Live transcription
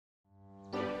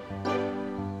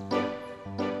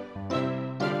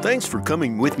Thanks for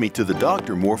coming with me to the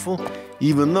doctor, Morphle,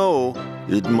 even though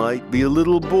it might be a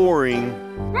little boring.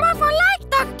 Morphle like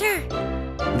doctor.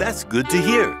 That's good to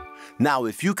hear. Now,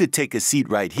 if you could take a seat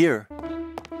right here.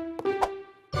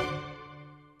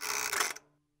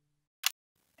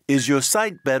 Is your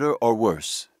sight better or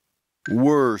worse?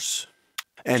 Worse.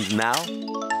 And now?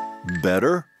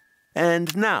 Better.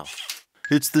 And now?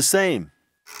 It's the same.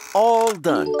 All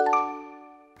done.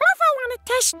 Morphle want to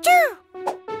test too.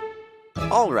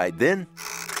 All right, then.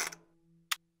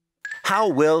 How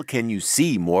well can you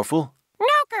see, Morphle? No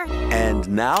good. And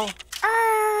now?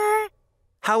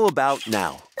 How about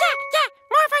now? Yeah,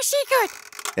 Morphle see good.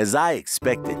 As I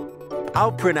expected.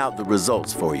 I'll print out the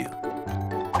results for you.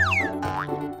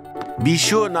 Be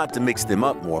sure not to mix them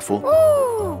up, Morphle.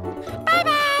 Ooh.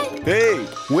 Bye-bye. Hey,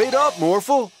 wait up,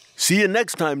 Morphle. See you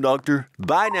next time, Doctor.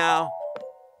 Bye now.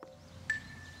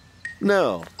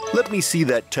 Now, let me see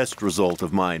that test result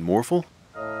of mine, Morphle.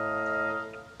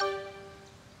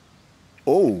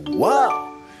 Oh,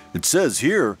 wow. It says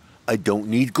here, I don't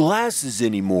need glasses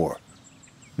anymore.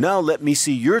 Now let me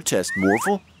see your test,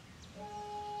 Morphle.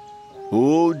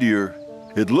 Oh, dear.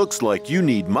 It looks like you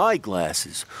need my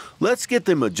glasses. Let's get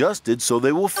them adjusted so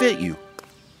they will fit you.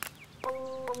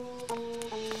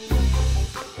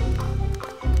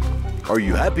 Are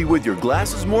you happy with your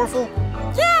glasses, Morphle?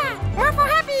 Yeah, Morphle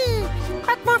happy.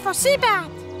 But Morphle see bad.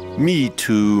 Me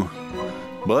too.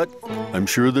 But I'm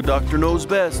sure the doctor knows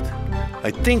best. I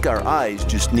think our eyes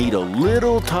just need a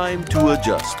little time to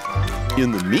adjust.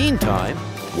 In the meantime,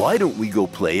 why don't we go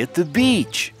play at the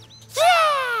beach?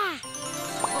 Yeah!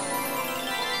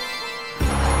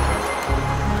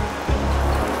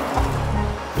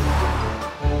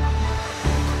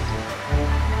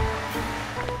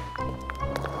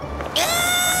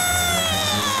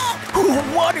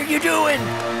 What are you doing?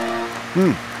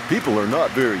 People are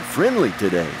not very friendly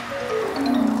today.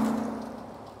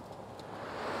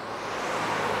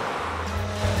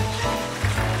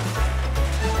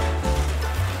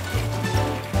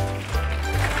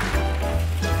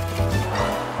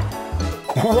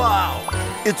 Wow!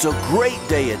 It's a great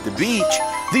day at the beach.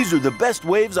 These are the best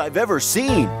waves I've ever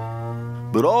seen.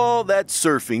 But all that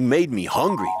surfing made me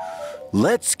hungry.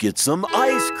 Let's get some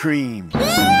ice cream.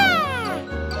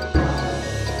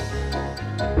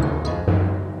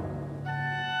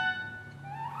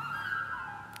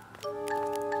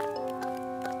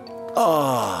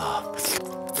 Ah,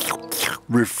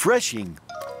 refreshing.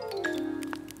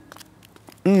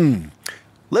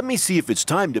 Let me see if it's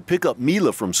time to pick up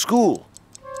Mila from school.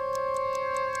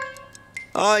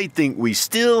 I think we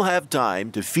still have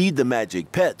time to feed the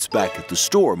magic pets back at the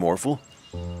store, Morphle.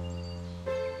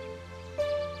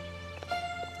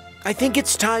 I think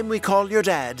it's time we call your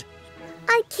dad.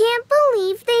 I can't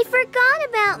believe they forgot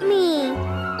about me.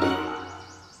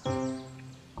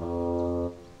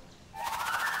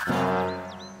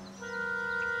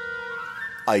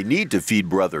 I need to feed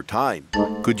Brother Time.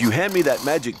 Could you hand me that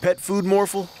magic pet food,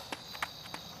 Morphle?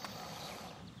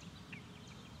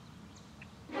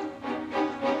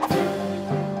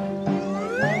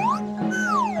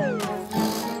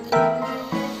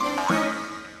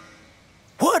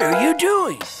 What are you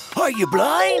doing? Are you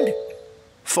blind?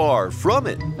 Far from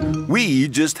it. We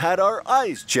just had our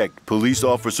eyes checked, Police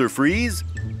Officer Freeze.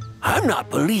 I'm not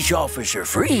Police Officer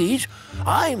Freeze.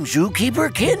 I'm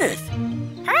Zookeeper Kenneth.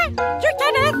 Huh? You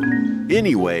Kenneth?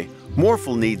 Anyway,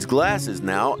 Morphle needs glasses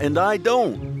now, and I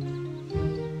don't.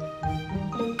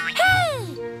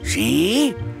 Hey!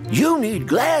 See? You need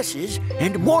glasses,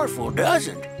 and Morphle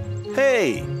doesn't.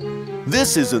 Hey,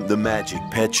 this isn't the magic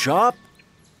pet shop.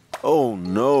 Oh,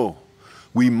 no.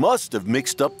 We must have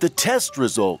mixed up the test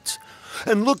results.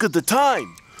 And look at the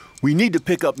time. We need to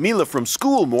pick up Mila from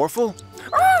school, Morphle.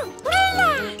 Oh,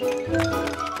 Mila!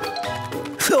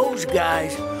 Those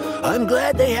guys. I'm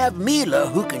glad they have Mila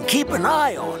who can keep an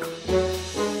eye on them.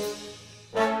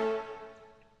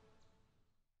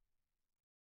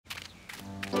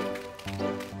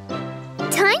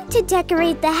 Time to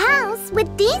decorate the house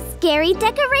with these scary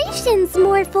decorations,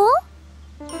 Morphle.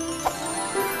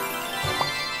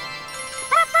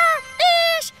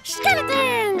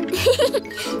 Skeleton!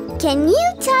 Can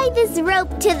you tie this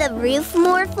rope to the roof,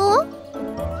 Morphle?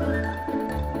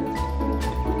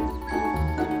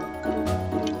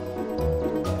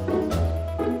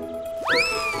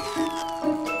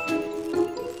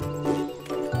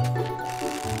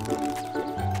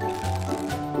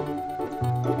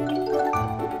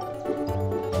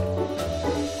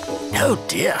 Oh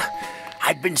dear.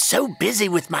 I'd been so busy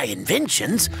with my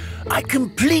inventions, I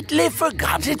completely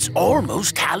forgot it's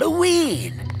almost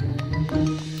Halloween.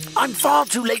 I'm far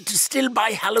too late to still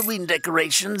buy Halloween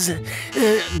decorations.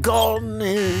 Gone,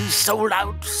 sold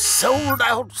out, sold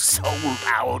out, sold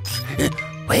out.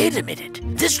 Wait a minute.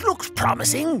 This looks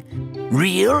promising.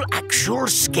 Real, actual,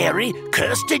 scary,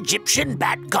 cursed Egyptian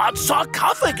bat god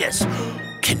sarcophagus.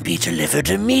 Can be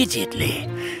delivered immediately.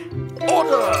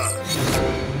 Order!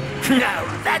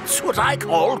 Now that's what I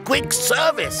call quick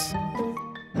service.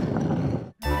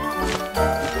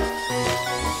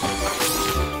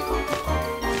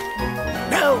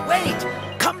 No, wait!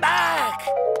 Come back!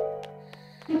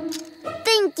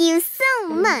 Thank you so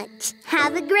much.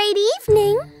 Have a great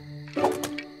evening.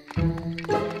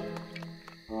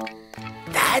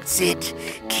 That's it.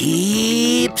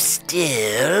 Keep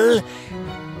still.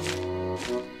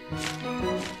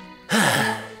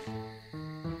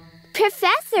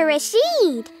 Professor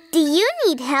Rashid, do you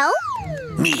need help?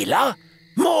 Mila?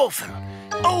 Morphle?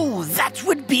 Oh, that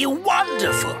would be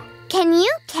wonderful. Can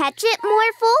you catch it,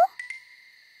 Morphle?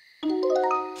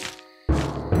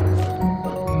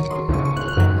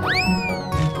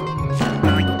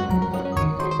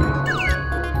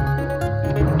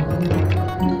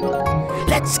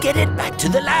 Let's get it back to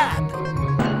the lab.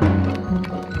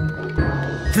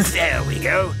 There we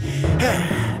go.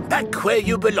 Back where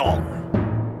you belong.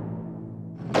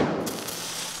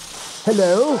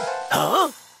 Hello?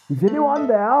 Huh? Is anyone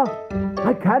there?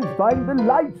 I can't find the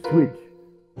light switch.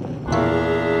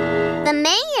 The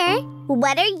mayor,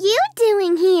 what are you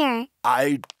doing here?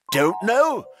 I don't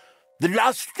know. The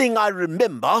last thing I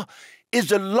remember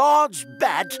is a large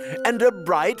bat and a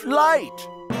bright light.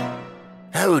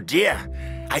 Oh dear.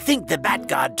 I think the bat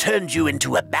guard turned you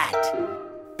into a bat.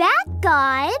 Bat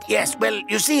God? Yes, well,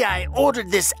 you see, I ordered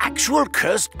this actual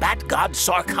cursed bat god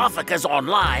sarcophagus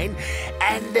online,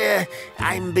 and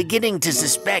I'm beginning to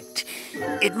suspect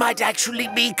it might actually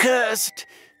be cursed.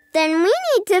 Then we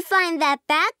need to find that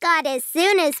Bat God as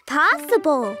soon as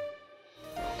possible.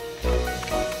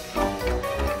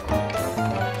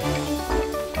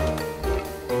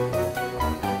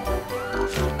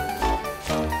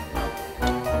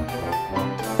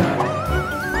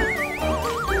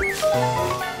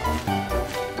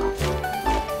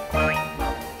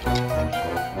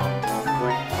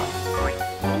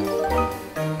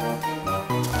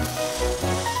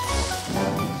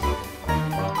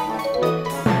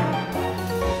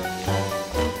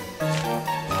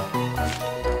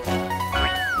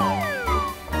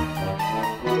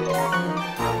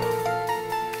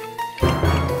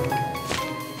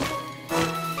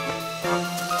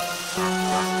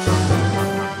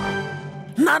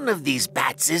 None of these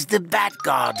bats is the bat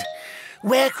god.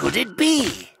 Where could it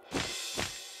be?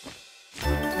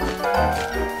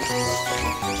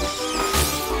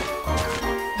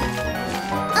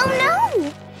 Oh no!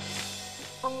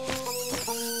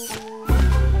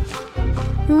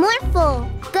 Morphle,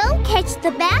 go catch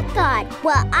the Bat God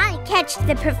while I catch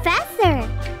the professor.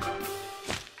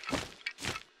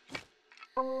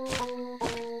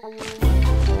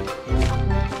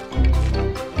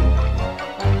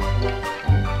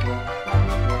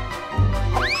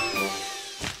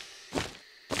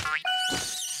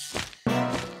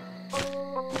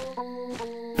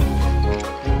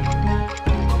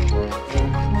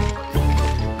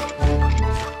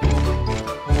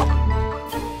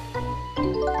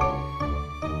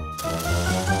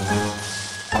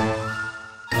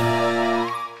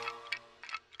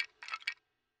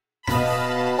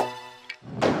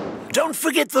 Don't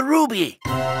forget the ruby.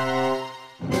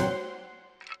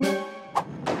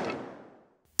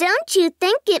 Don't you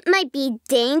think it might be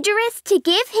dangerous to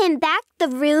give him back the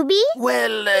ruby?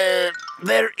 Well,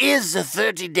 there is a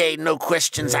 30-day no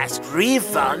questions asked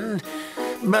refund,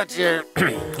 but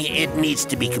it needs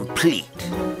to be complete.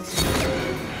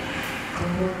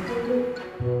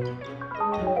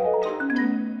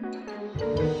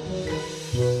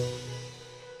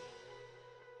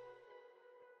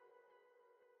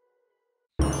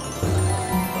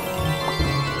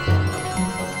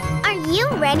 Are you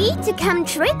ready to come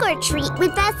trick-or-treat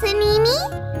with us, Animi?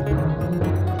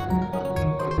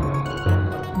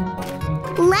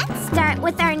 Let's start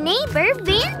with our neighbor,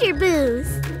 Vanderboos.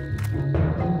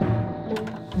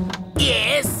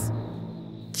 Yes?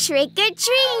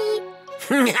 Trick-or-treat.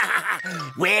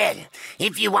 Well,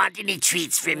 if you want any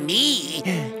treats from me,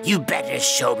 you better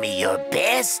show me your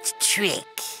best trick.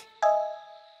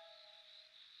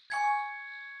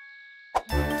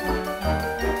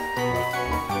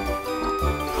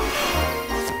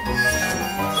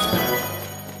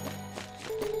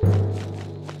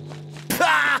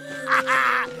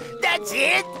 That's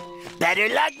it. Better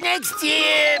luck next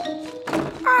year.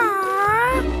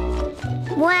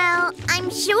 Aww. Well, I'm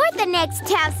sure the next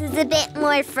house is a bit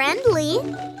more friendly.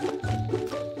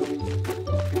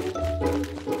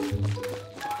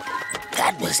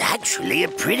 was actually a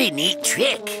pretty neat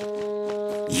trick.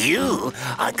 You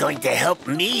are going to help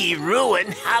me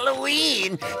ruin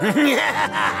Halloween.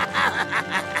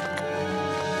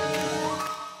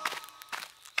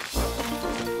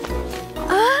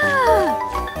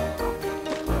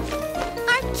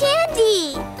 Our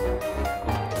candy!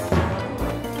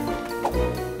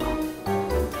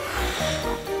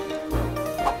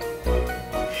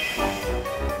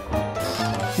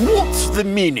 What's the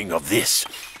meaning of this?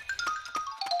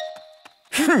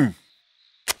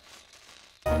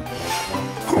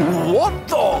 What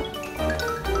the?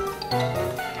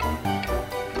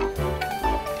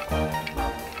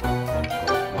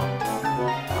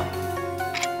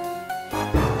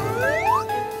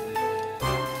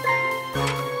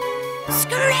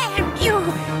 Scram,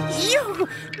 you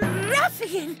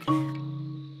ruffian!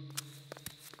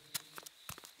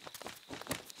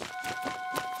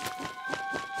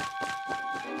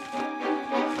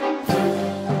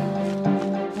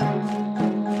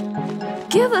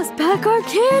 Give us back our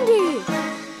candy!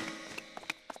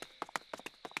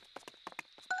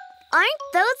 Aren't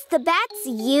those the bats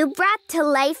you brought to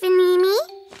life, Mimi?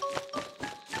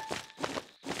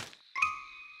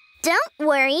 Don't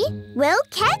worry, we'll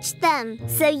catch them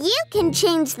so you can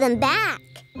change them back.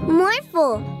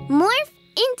 Morphle, morph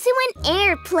into an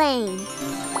airplane.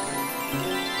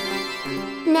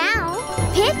 Now,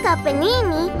 pick up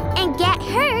Mimi and get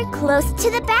her close to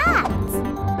the bats.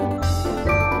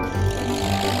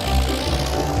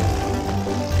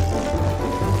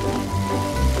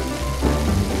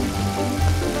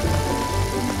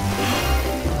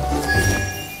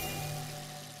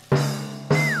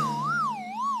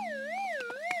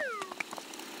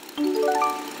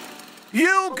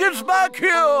 You get back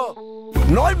here!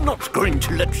 I'm not going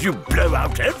to let you blow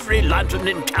out every lantern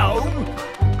in town.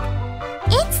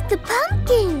 It's the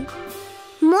pumpkin.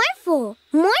 Morphle,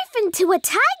 morph into a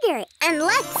tiger and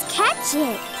let's catch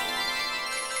it.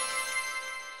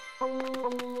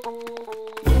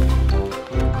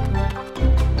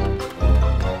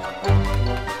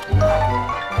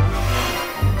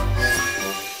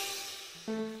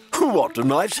 What a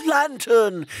nice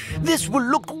lantern! This will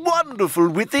look wonderful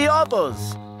with the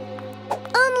others.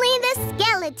 Only the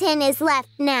skeleton is left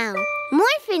now.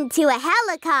 Morph into a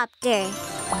helicopter.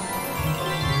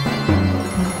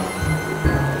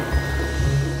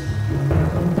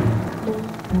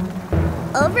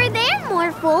 Over there,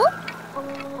 Morphle.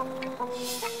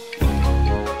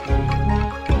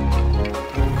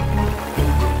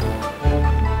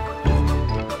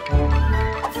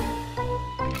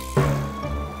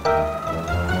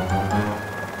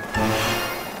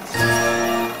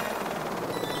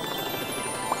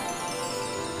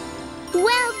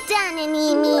 Well done,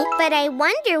 Mimi. But I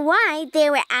wonder why they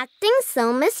were acting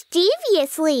so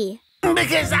mischievously.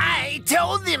 Because I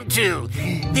told them to.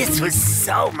 This was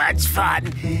so much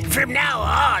fun. From now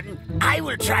on, I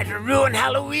will try to ruin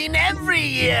Halloween every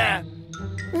year.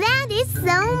 That is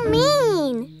so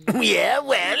mean. Yeah,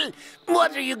 well,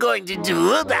 what are you going to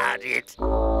do about it?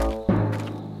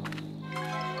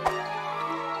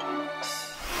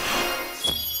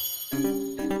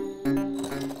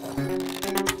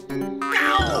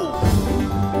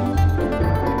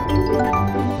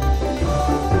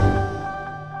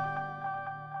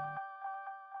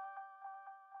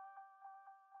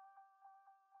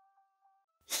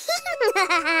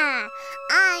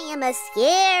 I am a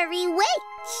scary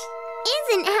witch.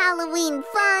 Isn't Halloween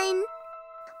fun?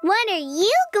 What are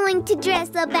you going to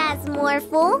dress up as,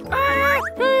 Morphle?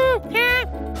 Morphle,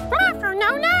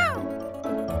 no.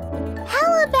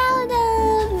 How about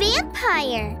a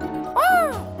vampire?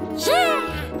 Oh, yeah!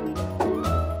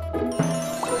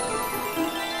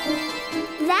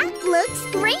 That looks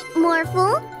great,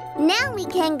 Morphle. Now we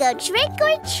can go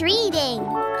trick-or-treating.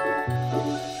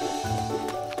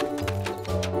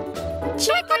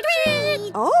 Trick or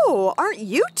treat! Oh, aren't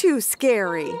you two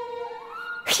scary?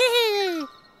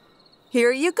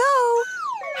 Here you go.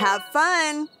 Have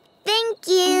fun. Thank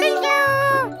you. Thank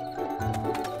you.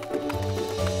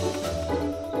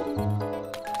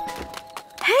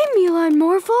 Hey, Mila and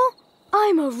Morphle.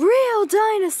 I'm a real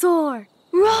dinosaur.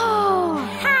 Roar!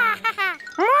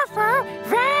 Morphle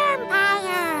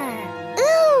vampire.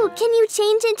 Ooh, can you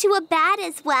change into a bat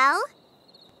as well?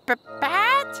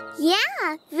 Bat?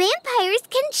 Yeah, vampires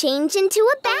can change into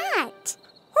a bat.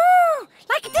 Ooh,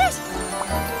 like this.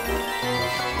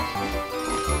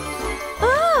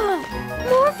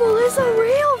 Morphle is a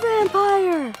real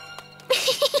vampire.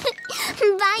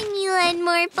 Bye, Mila and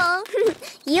Morphle.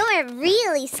 You're a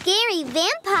really scary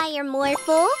vampire,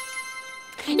 Morphle.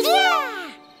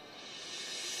 Yeah!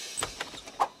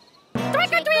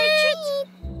 Trick or treat!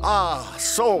 Ah,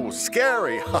 so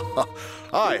scary.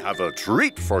 I have a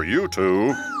treat for you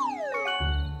two.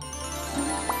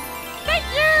 Thank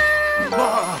you!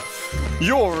 Ah,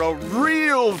 you're a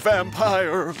real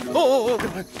vampire. Oh,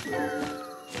 God.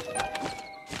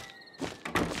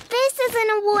 This is an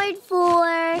award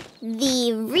for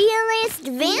the realest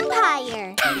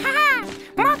vampire.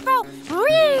 Morphle,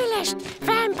 realest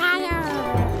vampire!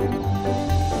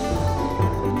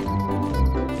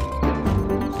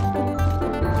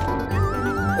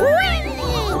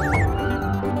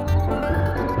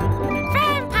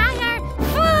 Vampire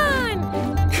fun!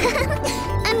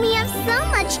 And we have so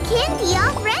much candy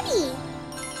already.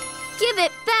 Give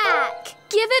it back!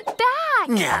 Give it back!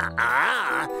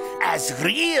 Nuh-uh. As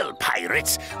real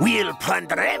pirates, we'll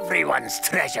plunder everyone's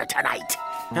treasure tonight.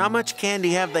 How much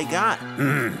candy have they got?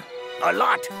 A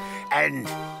lot. And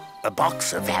a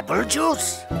box of apple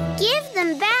juice. Give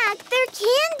them back their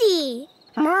candy.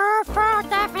 Morphle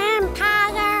the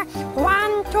vampire,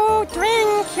 want to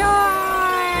drink your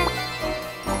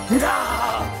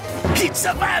Ah, it's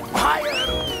a vampire.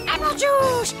 apple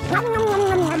juice! Nom, nom, nom,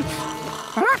 nom, nom.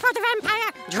 Morphle the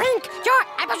vampire, drink your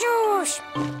apple juice!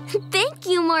 Thank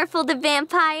you, Morphle the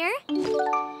vampire.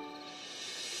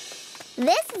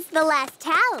 This is the last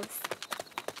house.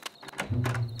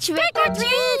 Trick or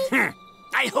treat!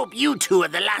 I hope you two are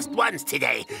the last ones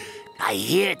today. I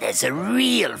hear there's a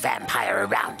real vampire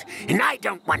around, and I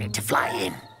don't want it to fly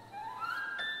in.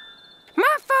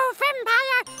 Morphle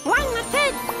vampire, wanna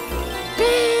take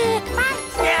big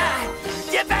bites? Yeah,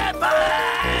 the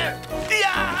vampire!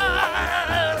 Yeah!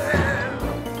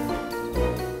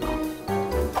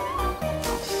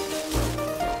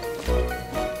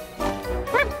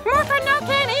 Morphle no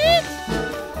can eat?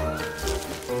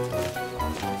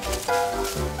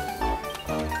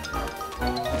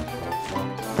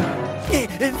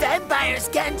 Vampires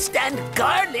can't stand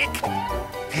garlic.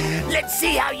 Let's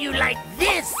see how you like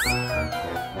this.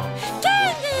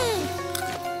 Candy!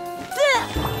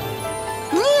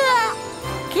 Blech.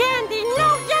 Candy no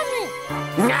yummy!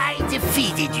 I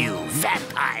defeated you,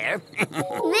 vampire.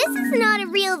 This is not a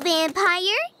real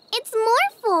vampire. It's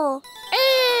Morphle.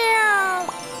 Ew!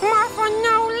 Morphle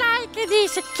no like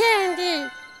this candy.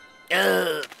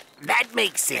 That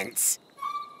makes sense.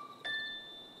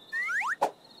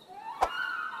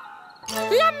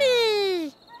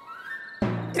 Yummy!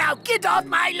 Now get off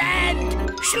my land!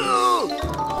 Shoo!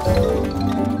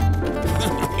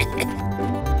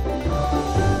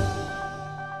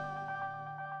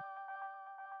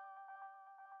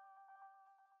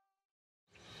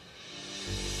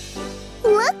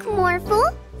 Look,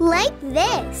 Morphle, like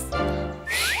this.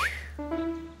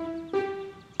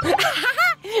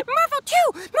 Morphle 2!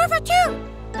 Morphle 2!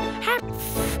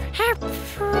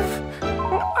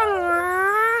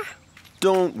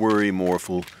 Don't worry,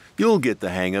 Morphle. You'll get the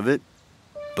hang of it.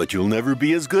 But you'll never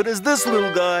be as good as this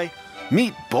little guy.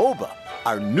 Meet Boba,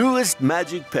 our newest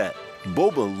magic pet.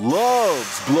 Boba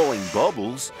loves blowing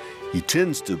bubbles. He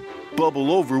tends to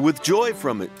bubble over with joy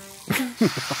from it.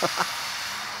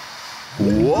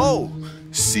 Whoa!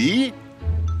 See?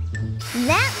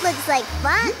 That looks like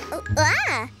fun.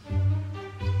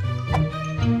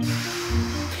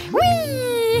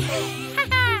 Whee!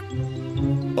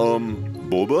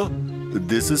 Boba,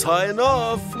 this is high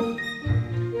enough.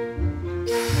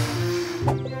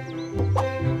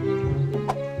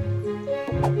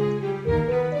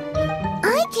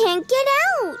 I can't get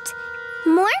out.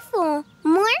 Morphle,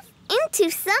 morph into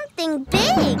something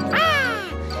big.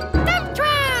 Dump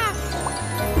truck!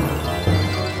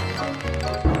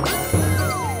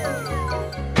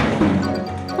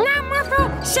 Now Morphle,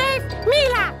 save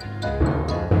Mila!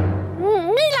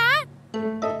 Mila?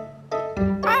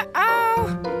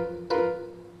 Uh-oh!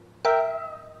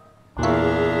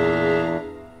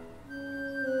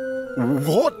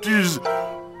 What is...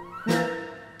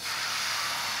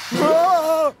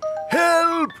 Ah!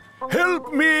 Help!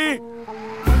 Help me!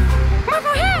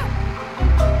 Morphle, help!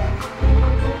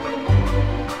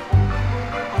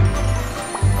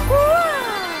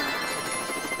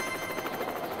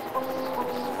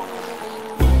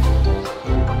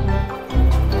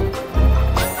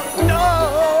 No!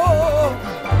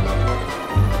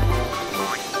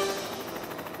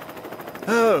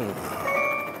 Oh.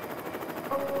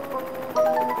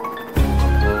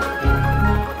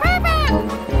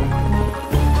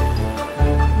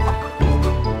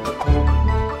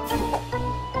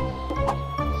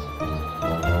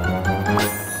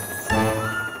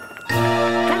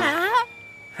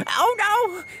 Oh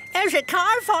no! There's a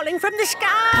car falling from the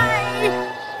sky!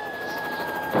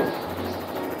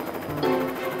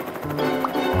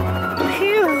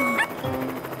 Phew.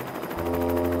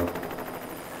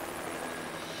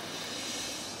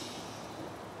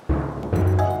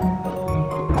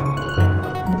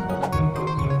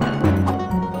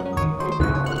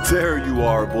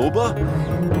 Boba.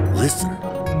 Listen,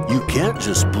 you can't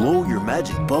just blow your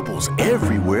magic bubbles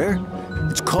everywhere.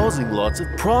 It's causing lots of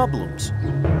problems.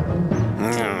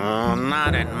 Oh,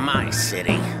 not in my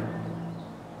city.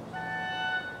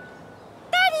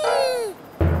 Daddy!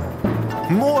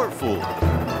 Morphle,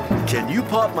 can you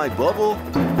pop my bubble?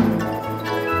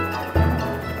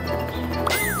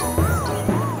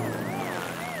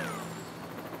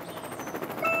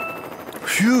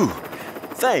 Phew!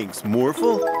 Thanks,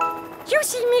 Morphle. You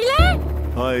see Mila?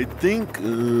 I think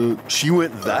she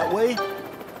went that way?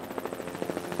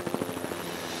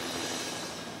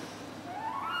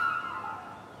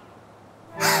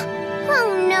 Oh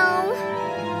no!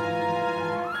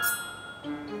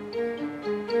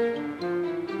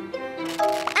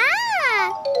 Ah!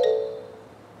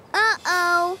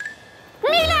 Uh-oh!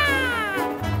 Mila!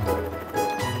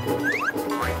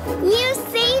 You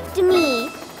saved me!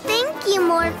 Thank you,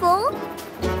 Morphle!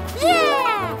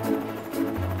 Yeah!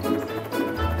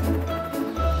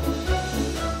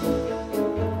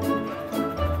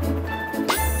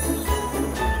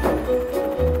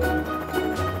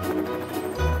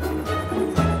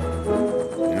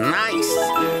 Nice.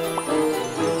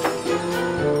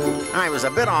 I was a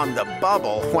bit on the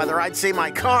bubble whether I'd see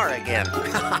my car again.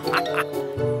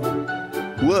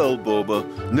 Well, Boba,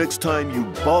 next time you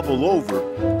bobble over,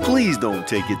 please don't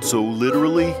take it so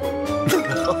literally.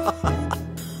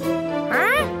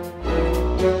 Huh?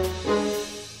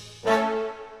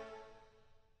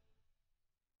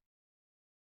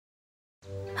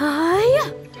 Hiya!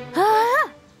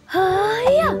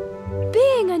 Hiya!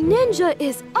 Being a ninja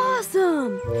is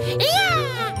awesome!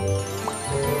 Yeah!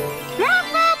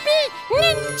 Morphle be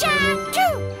Ninja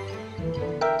too!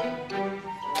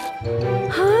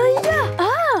 Hiya!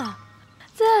 Ah!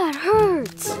 That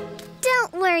hurts.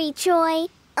 Don't worry, Troy.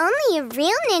 Only a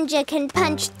real ninja can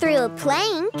punch through a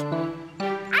plank.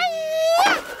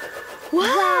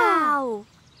 Wow!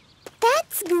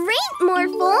 That's great,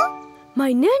 Morphle!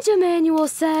 My ninja manual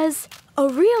says a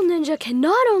real ninja can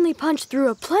not only punch through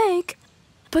a plank,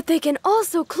 but they can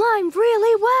also climb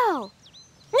really well.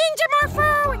 Ninja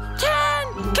Morphle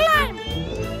can climb!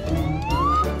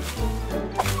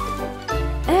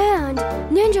 And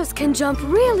ninjas can jump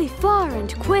really far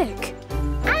and quick.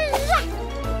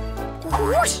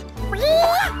 Whoosh!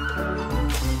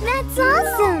 That's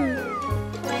awesome!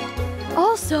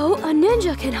 Also, a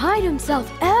ninja can hide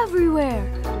himself everywhere.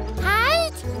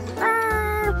 Hide?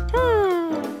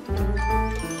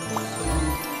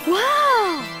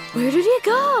 Wow! Where did he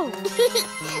go?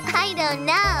 I don't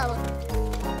know.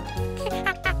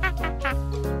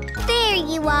 There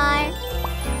you are.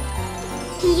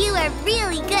 You are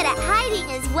really good at hiding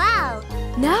as well.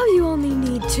 Now you only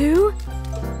need to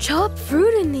chop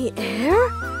fruit in the air.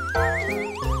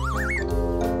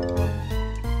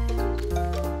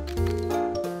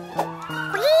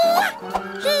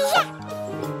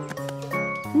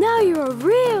 Now you're a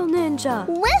real ninja.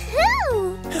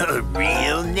 Woohoo! A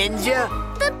real ninja?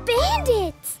 The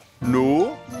bandits!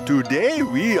 No, today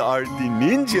we are the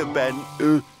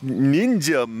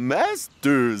ninja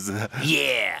masters.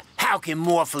 Yeah, how can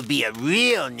Morphle be a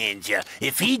real ninja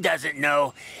if he doesn't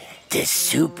know the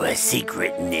super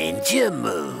secret ninja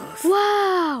move?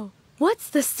 Wow! What's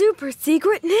the super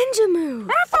secret ninja move?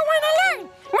 Morphle wanna learn!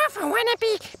 Morphle wanna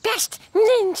be best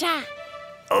ninja!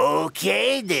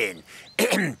 Okay, then.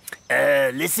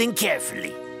 Listen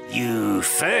carefully. You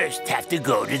first have to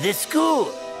go to the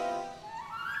school.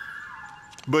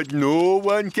 But no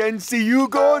one can see you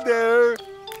go there.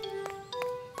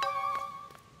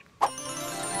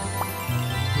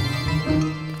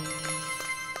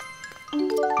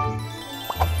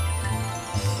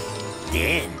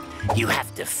 Then you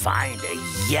have to find a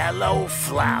yellow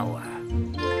flower.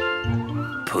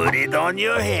 Put it on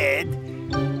your head.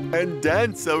 And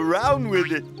dance around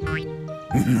with it.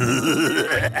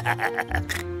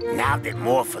 Now that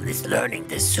Morphle is learning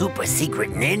the super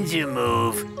secret ninja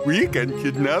move, We can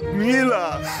kidnap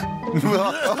Mila.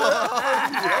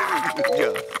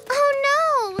 Oh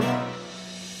no!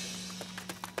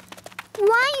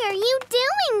 Why are you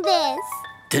doing this?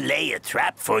 to lay a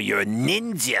trap for your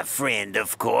ninja friend,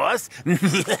 of course.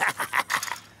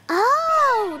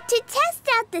 Oh, to test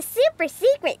out the super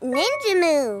secret ninja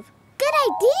move. Good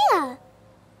idea.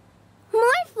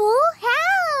 Morphle,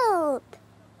 help!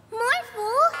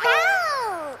 Morphle,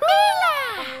 help! Mila!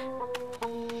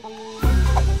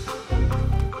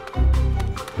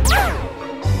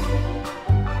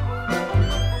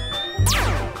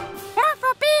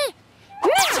 Morphle be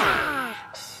ninja!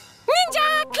 Ninja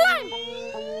climb!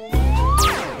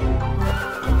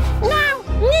 Now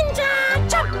ninja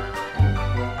jump!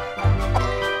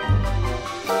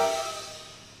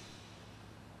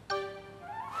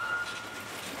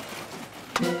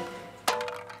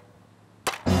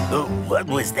 What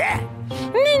was that?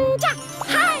 Ninja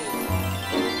hide!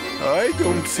 I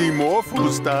don't see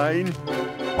Morphle, Stein.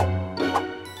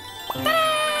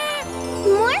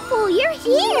 Morphle, you're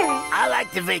here. I'll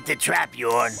activate the trap,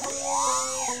 Yorn.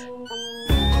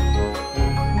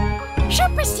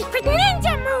 Super secret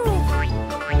ninja move!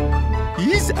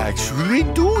 He's actually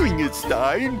doing it,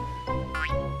 Stein.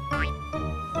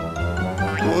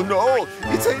 Oh no,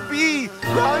 it's a bee!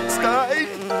 Run, Stein!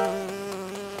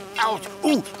 Ouch!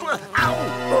 Ooh! Ow!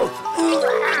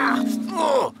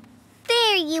 Oh.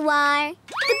 There you are.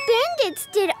 The bandits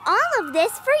did all of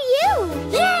this for you.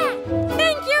 Yeah!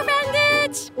 Thank you,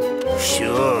 bandits!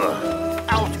 Sure.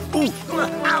 Ouch! Ooh!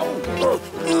 Ow!